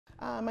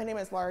My name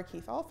is Larra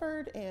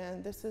Keeth-Alford,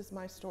 and this is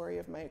my story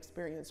of my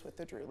experience with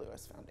the Drew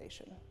Lewis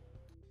Foundation.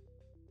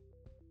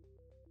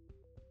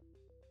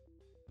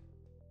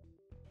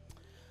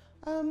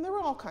 There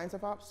were all kinds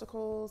of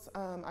obstacles.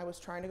 I was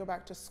trying to go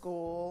back to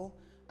school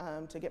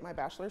to get my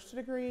bachelor's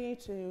degree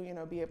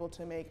to be able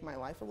to make my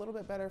life a little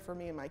bit better for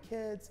me and my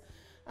kids.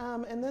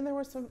 And then there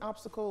were some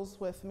obstacles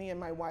with me and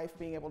my wife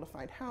being able to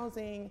find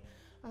housing.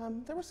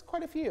 There was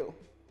quite a few,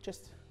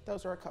 just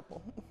those are a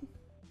couple.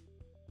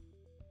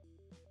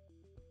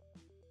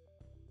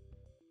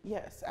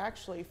 Yes,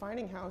 actually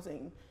finding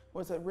housing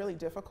was a really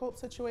difficult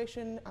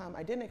situation.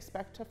 I didn't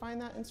expect to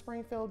find that in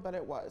Springfield, but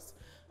it was.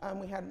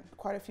 We had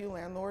quite a few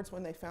landlords,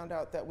 when they found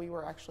out that we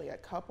were actually a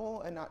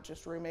couple and not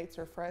just roommates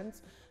or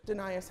friends,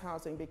 deny us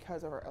housing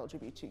because of our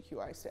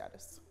LGBTQI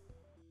status.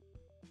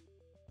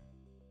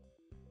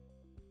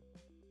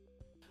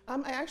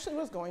 I actually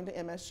was going to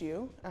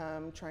MSU,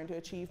 trying to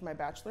achieve my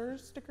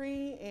bachelor's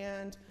degree,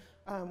 and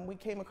we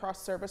came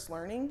across service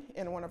learning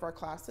in one of our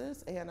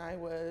classes, and I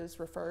was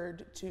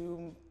referred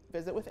to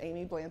visit with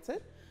Amy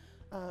Blancett.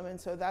 And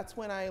so that's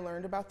when I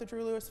learned about the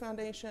Drew Lewis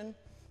Foundation.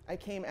 I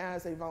came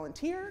as a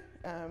volunteer.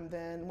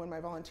 Then when my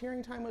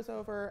volunteering time was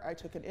over, I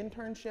took an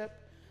internship,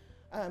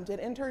 did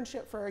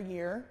internship for a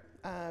year,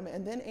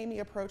 and then Amy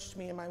approached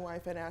me and my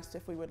wife and asked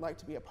if we would like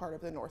to be a part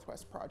of the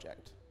Northwest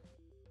Project.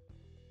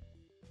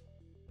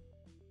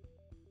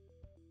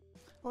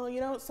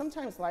 Well,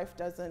 sometimes life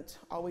doesn't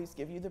always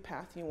give you the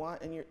path you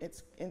want, and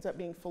it ends up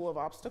being full of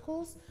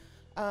obstacles.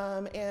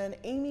 And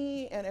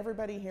Amy and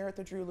everybody here at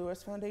the Drew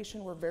Lewis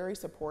Foundation were very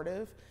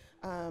supportive,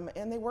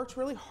 and they worked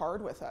really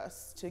hard with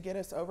us to get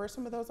us over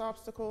some of those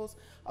obstacles.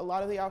 A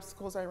lot of the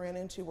obstacles I ran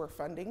into were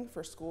funding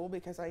for school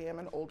because I am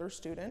an older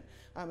student.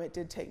 It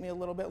did take me a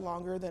little bit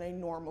longer than a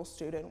normal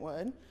student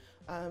would.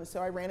 So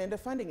I ran into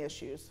funding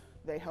issues.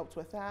 They helped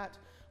with that.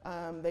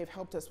 They've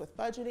helped us with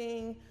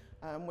budgeting,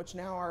 which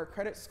now our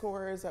credit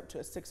score is up to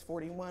a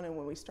 641, and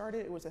when we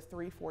started it was a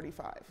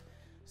 345.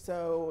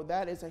 So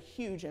that is a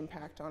huge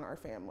impact on our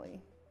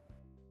family.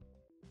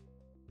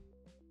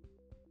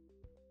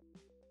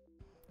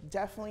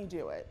 Definitely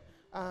do it.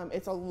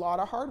 It's a lot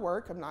of hard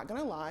work, I'm not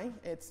gonna lie.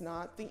 It's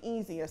not the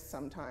easiest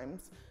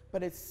sometimes,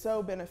 but it's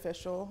so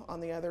beneficial on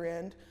the other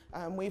end.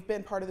 We've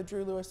been part of the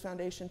Drew Lewis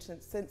Foundation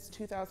since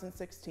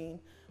 2016.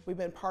 We've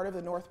been part of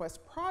the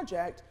Northwest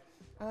Project.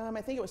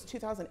 I think it was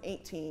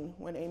 2018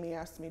 when Amy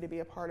asked me to be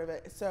a part of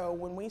it. So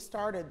when we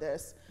started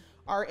this,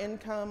 our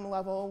income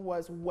level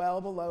was well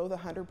below the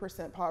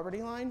 100%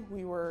 poverty line.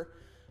 We were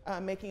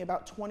making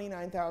about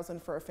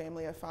 $29,000 for a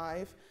family of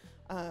 5.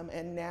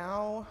 And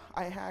now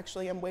I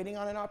actually am waiting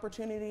on an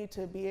opportunity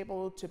to be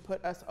able to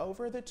put us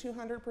over the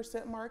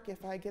 200% mark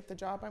if I get the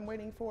job I'm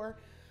waiting for.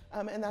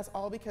 And that's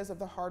all because of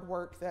the hard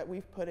work that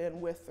we've put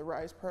in with the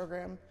RISE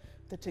program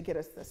to get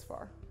us this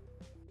far.